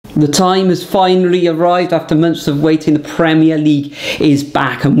The time has finally arrived. After months of waiting, the Premier League is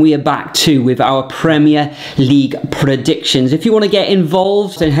back, and we are back too with our Premier League predictions. If you want to get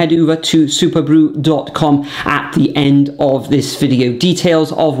involved, then head over to superbru.com at the end of this video,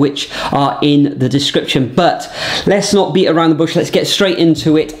 details of which are in the description. But let's not beat around the bush, let's get straight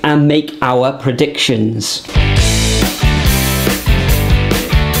into it and make our predictions.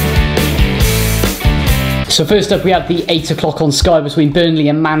 So first up, we have the 8 o'clock on Sky between Burnley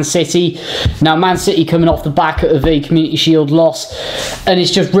and Man City. Now, Man City coming off the back of a Community Shield loss, and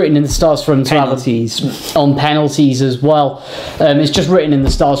it's just written in the stars for him to have on penalties as well. It's just written in the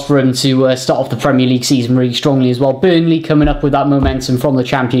stars for him to start off the Premier League season really strongly as well. Burnley coming up with that momentum from the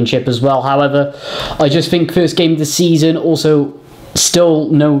Championship as well. However, I just think first game of the season, also still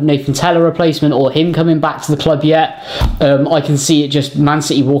no Nathan Tella replacement or him coming back to the club yet. I can see it just Man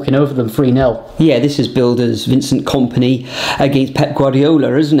City walking over them 3-0. Yeah, this is Builders Vincent Kompany against Pep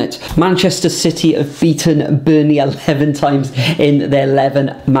Guardiola, isn't it? Manchester City have beaten Burnley 11 times in their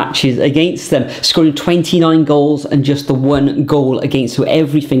 11 matches against them, scoring 29 goals and just the 1 goal against, so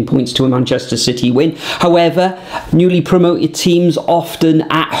everything points to a Manchester City win. However, newly promoted teams, often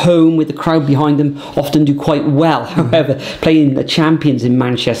at home with the crowd behind them, often do quite well. However, playing the champions in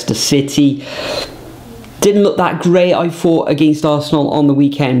Manchester City didn't look that great, I thought, against Arsenal on the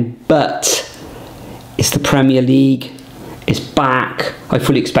weekend, but it's the Premier League, it's back. I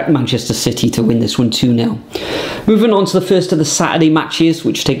fully expect Manchester City to win this one 2-0. Moving on to the first of the Saturday matches,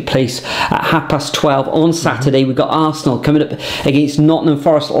 which take place at 12:30 on Saturday. We've got Arsenal coming up against Nottingham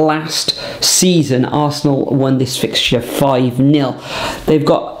Forest. Last season, Arsenal won this fixture 5-0. They've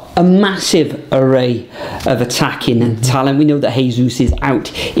got a massive array of attacking talent. We know that Jesus is out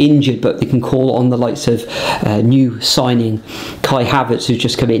injured, but they can call on the likes of new signing Kai Havertz, who's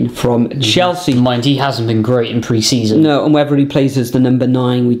just come in from Chelsea. Mind, he hasn't been great in pre-season. No, and whether he plays as the number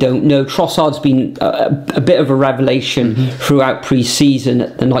 9, we don't know. Trossard's been a bit of a revelation throughout pre-season.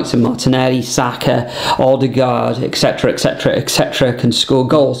 The likes of Martinelli, Saka, Odegaard, etc, etc, etc, can score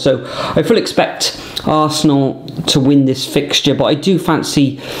goals. So I fully expect Arsenal to win this fixture, but I do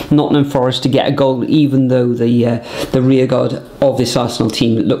fancy Nottingham Forest to get a goal, even though the rear guard of this Arsenal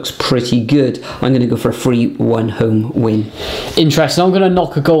team looks pretty good. I'm going to go for a 3-1 home win. Interesting. I'm going to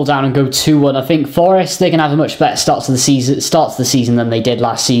knock a goal down and go 2-1. I think Forest, they can have a much better start to the season than they did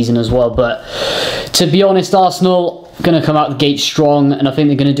last season as well. But to be honest, Arsenal going to come out the gate strong, and I think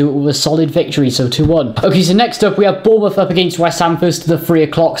they're going to do it with a solid victory, so 2-1. Okay, so next up we have Bournemouth up against West Ham, first to the 3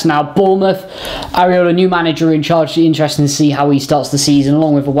 o'clocks. Now, Bournemouth, Areola, new manager in charge. Interesting to see how he starts the season,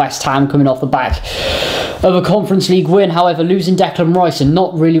 along with West Ham coming off the back of a Conference League win. However, losing Declan Rice and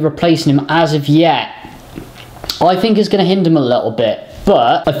not really replacing him as of yet, I think is going to hinder him a little bit.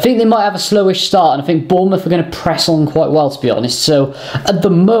 But I think they might have a slowish start, and I think Bournemouth are going to press on quite well, to be honest. So at the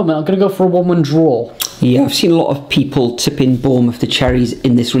moment, I'm going to go for a 1-1 draw. Yeah, I've seen a lot of people tipping Bournemouth the cherries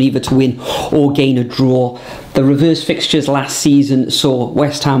in this one, either to win or gain a draw. The reverse fixtures last season saw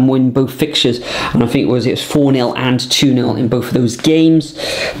West Ham win both fixtures, and I think it was 4-0 and 2-0 in both of those games.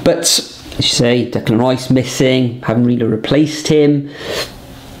 But as you say, Declan Rice missing, haven't really replaced him.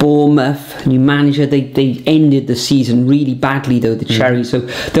 Bournemouth, new manager, they ended the season really badly though, the Cherries, so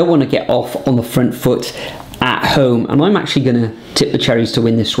they'll want to get off on the front foot at home, and I'm actually going to tip the Cherries to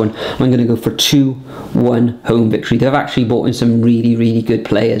win this one. I'm going to go for 2-1 home victory. They've actually brought in some really good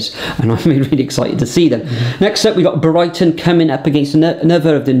players, and I'm really excited to see them. Next up, we've got Brighton coming up against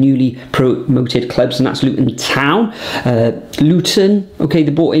another of the newly promoted clubs, and that's Luton Town. Luton, okay,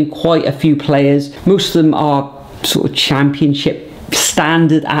 they brought in quite a few players. Most of them are sort of Championship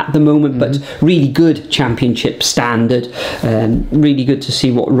standard at the moment, but really good Championship standard. Really good to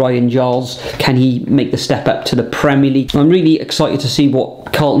see what Ryan Giles, can he make the step up to the Premier League. I'm really excited to see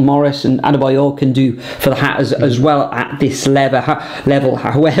what Carlton Morris and Adebayor can do for the Hatters as well at this level.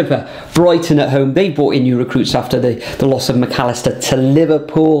 However, Brighton at home, they brought in new recruits after the loss of McAllister to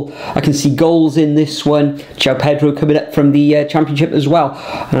Liverpool. I can see goals in this one. João Pedro coming up from the Championship as well,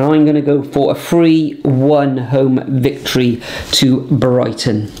 and I'm going to go for a 3-1 home victory to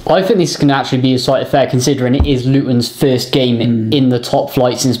Brighton. I think this can actually be a slight affair, considering it is Luton's first game in the top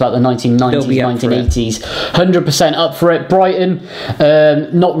flight since about the 1990s, 1980s. 100% up for it. Brighton,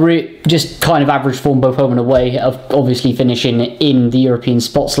 just kind of average form both home and away, of obviously finishing in the European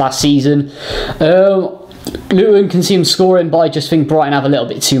spots last season. Luton can see him scoring, but I just think Brighton have a little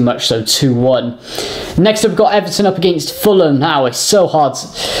bit too much, so 2-1. Next up, we've got Everton up against Fulham. Now, it's so hard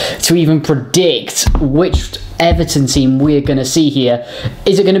to even predict which Everton team we're going to see here.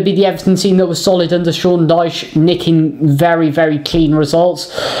 Is it going to be the Everton team that was solid under Sean Dyche, nicking very, very clean results?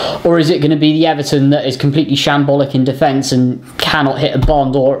 Or is it going to be the Everton that is completely shambolic in defence and cannot hit a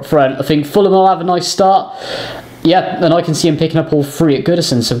barn door up front? I think Fulham will have a nice start. Yeah, and I can see him picking up all three at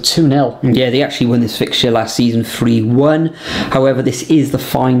Goodison, so 2-0. Yeah, they actually won this fixture last season 3-1. However, this is the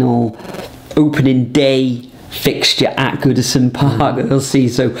final opening day fixture at Goodison Park, they'll see,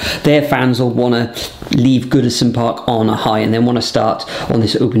 so their fans will want to leave Goodison Park on a high and then want to start on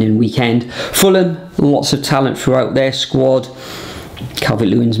this opening weekend. Fulham, lots of talent throughout their squad.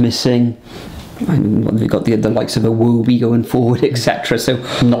 Calvert-Lewin's missing. We've got the likes of a Wobie going forward, etc. So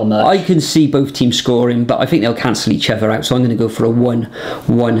not much. I can see both teams scoring, but I think they'll cancel each other out. So I'm going to go for a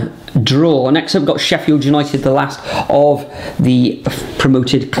 1-1 draw. Next up, we've got Sheffield United, the last of the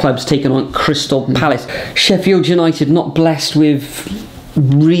promoted clubs, taking on Crystal Palace. Sheffield United not blessed with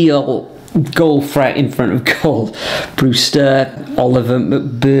real goal threat in front of goal. Brewster, Oliver,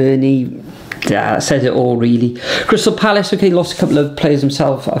 McBurney. Says it all, really. Crystal Palace, okay, lost a couple of players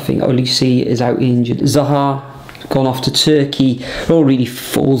themselves. I think Olise is out injured. Zaha gone off to Turkey. It all really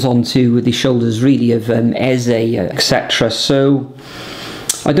falls onto the shoulders, really, of Eze, etc. So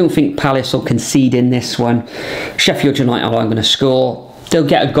I don't think Palace will concede in this one. Sheffield United are going to score. They'll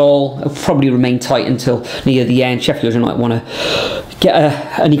get a goal. It'll probably remain tight until near the end. Sheffield United want to get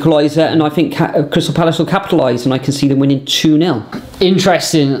an equaliser, and I think Crystal Palace will capitalise, and I can see them winning 2-0.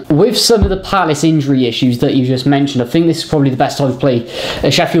 Interesting. With some of the Palace injury issues that you just mentioned, I think this is probably the best time to play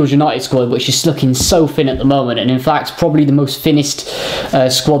a Sheffield United squad, which is looking so thin at the moment, and in fact probably the most thinnest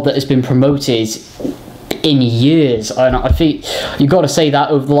squad that has been promoted in years. And I think you've got to say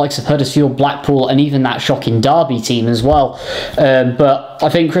that over the likes of Huddersfield, Blackpool, and even that shocking Derby team as well. But I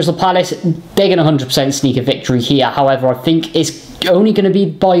think Crystal Palace, they're going to 100% sneak a victory here. However, I think it's only going to be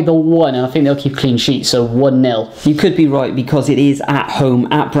by the one, and I think they'll keep clean sheets, so 1-0. You could be right, because it is at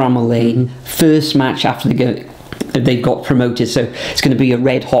home at Bramall Lane, first match after they've got promoted, so it's going to be a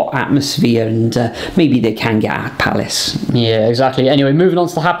red hot atmosphere, and maybe they can get at Palace. Yeah, exactly. Anyway, moving on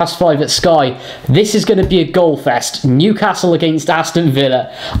to the 5:30 at Sky. This is going to be a goal fest. Newcastle against Aston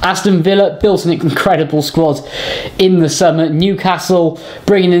Villa. Aston Villa built an incredible squad in the summer. Newcastle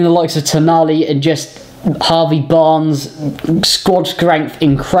bringing in the likes of Tonali and just Harvey Barnes. Squad strength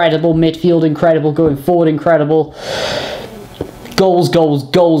incredible, midfield incredible, going forward incredible. Goals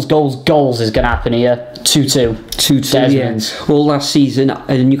is going to happen here. 2-2. 2-2, yeah. Well, last season,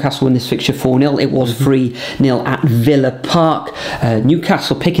 Newcastle won this fixture 4-0. It was 3-0 at Villa Park.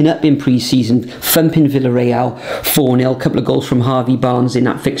 Newcastle picking up in pre-season, thumping Villarreal 4-0. A couple of goals from Harvey Barnes in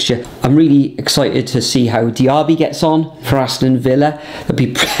that fixture. I'm really excited to see how Diaby gets on for Aston Villa. There'll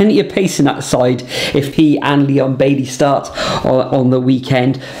be plenty of pace in that side if he and Leon Bailey start on the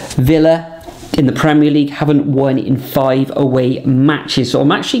weekend. Villa in the Premier League haven't won in 5 away matches, so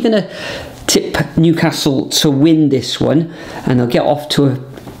I'm actually going to tip Newcastle to win this one, and they'll get off to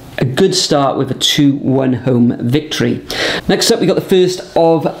a good start with a 2-1 home victory. Next up, we got the first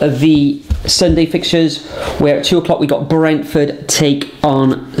of the Sunday fixtures, where at 2 o'clock we got Brentford take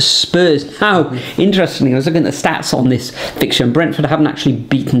on Spurs. Now, interestingly, I was looking at the stats on this fixture, and Brentford haven't actually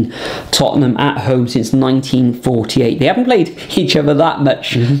beaten Tottenham at home since 1948. They haven't played each other that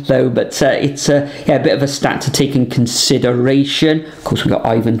much, though, but it's a bit of a stat to take in consideration. Of course, we've got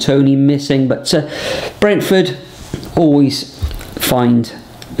Ivan Toney missing, but Brentford always find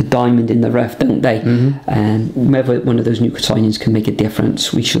a diamond in the rough, don't they? And whether one of those new Cotillions can make a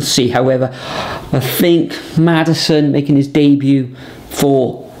difference, we shall see. However, I think Maddison making his debut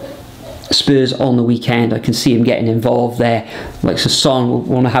for Spurs on the weekend, I can see him getting involved there. Like Son will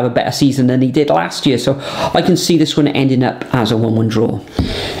want to have a better season than he did last year, so I can see this one ending up as a 1-1 draw.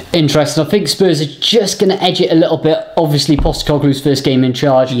 Interesting. I think Spurs are just going to edge it a little bit. Obviously, Postecoglou's first game in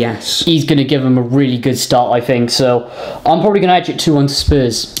charge. Yes. He's going to give them a really good start, I think. So I'm probably going to edge it 2-1 to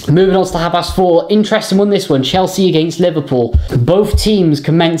Spurs. Moving on to the 4:30. Interesting one, this one. Chelsea against Liverpool. Both teams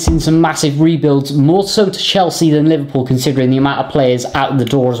commencing some massive rebuilds, more so to Chelsea than Liverpool, considering the amount of players out the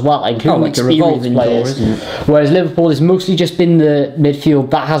door as well, including experienced players. Whereas Liverpool has mostly just been the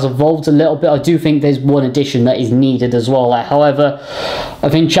midfield. That has evolved a little bit. I do think there's one addition that is needed as well. However, I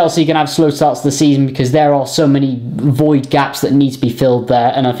think Chelsea can have slow starts to the season because there are so many void gaps that need to be filled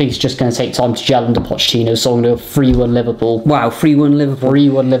there, and I think it's just going to take time to gel under Pochettino, so I'm going to go 3-1 Liverpool. Wow, 3-1 Liverpool.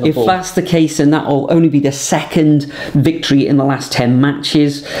 3-1 Liverpool. If that's the case, then that will only be the second victory in the last 10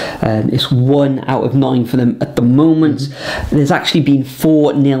 matches. It's 1 out of 9 for them at the moment. There's actually been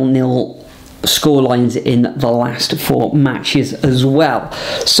 4 0-0 scorelines in the last 4 matches as well.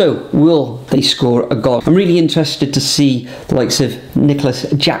 So will they score a goal? I'm really interested to see the likes of Nicholas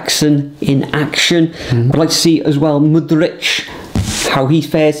Jackson in action. I'd like to see as well Mudryk, how he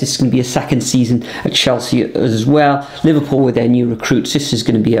fares. This is going to be a second season at Chelsea as well. Liverpool with their new recruits. This is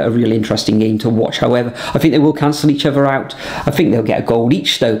going to be a really interesting game to watch. However, I think they will cancel each other out. I think they'll get a goal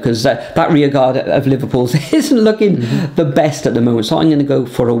each though, because that rearguard of Liverpool's isn't looking the best at the moment. So I'm going to go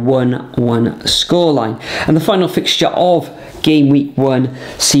for a 1-1 scoreline. And the final fixture of game week 1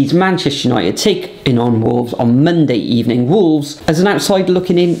 sees Manchester United taking on Wolves on Monday evening. Wolves, as an outsider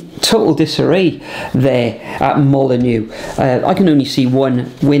looking in, total disarray there at Molineux. I can only see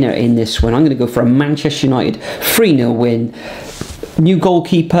one winner in this one. I'm going to go for a Manchester United 3-0 win. New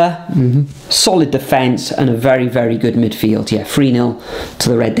goalkeeper, solid defence, and a very, very good midfield. Yeah, 3-0 to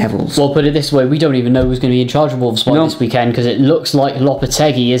the Red Devils. Well, put it this way, we don't even know who's going to be in charge of Wolves by this weekend, because it looks like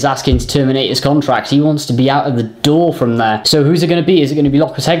Lopetegui is asking to terminate his contract. He wants to be out of the door from there. So who's it going to be? Is it going to be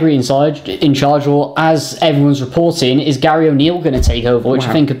Lopetegui in charge, or, as everyone's reporting, is Gary O'Neill going to take over, which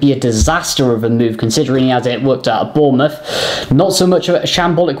I think could be a disaster of a move, considering as it worked out at Bournemouth. Not so much of a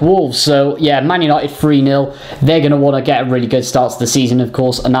shambolic Wolves. So yeah, Man United 3-0. They're going to want to get a really good start to the season. Of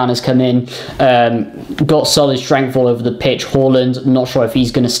course, Anana's come in, got solid strength all over the pitch. Haaland, not sure if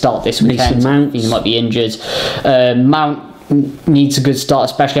he's going to start this weekend. He might be injured. Mount needs a good start,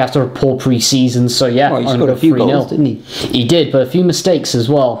 especially after a poor pre-season. So yeah, he's got a few goals, didn't he? He did, but a few mistakes as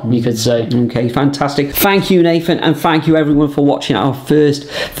well, you could say. Okay, fantastic. Thank you, Nathan, and thank you everyone for watching our first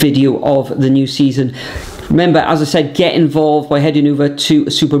video of the new season. Remember, as I said, get involved by heading over to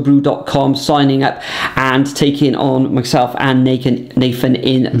superbru.com, signing up and taking on myself and Nathan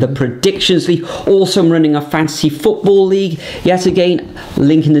in the Predictions League. Also, I'm running a fantasy football league. Yet again,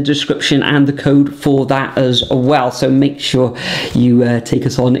 link in the description and the code for that as well. So make sure you take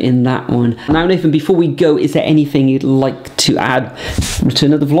us on in that one. Now, Nathan, before we go, is there anything you'd like to add?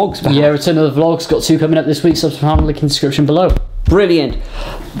 Return of the vlogs, perhaps? Yeah, return of the vlogs. Got 2 coming up this week, so find the link in the description below. Brilliant.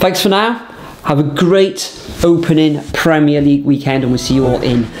 Thanks for now. Have a great opening Premier League weekend, and we'll see you all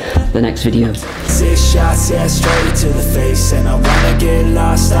in the next video. 6 shots, yeah, straight to the face, and I wanna get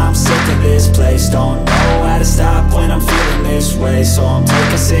lost, I'm sick of this place. Don't know how to stop when I'm feeling this way, so I'm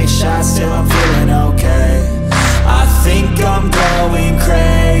taking 6 shots till I'm feeling okay. I think I'm going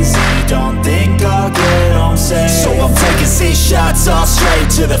crazy, don't think I'll get home safe, so I'm taking 6 shots all straight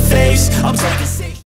to the face. I'm taking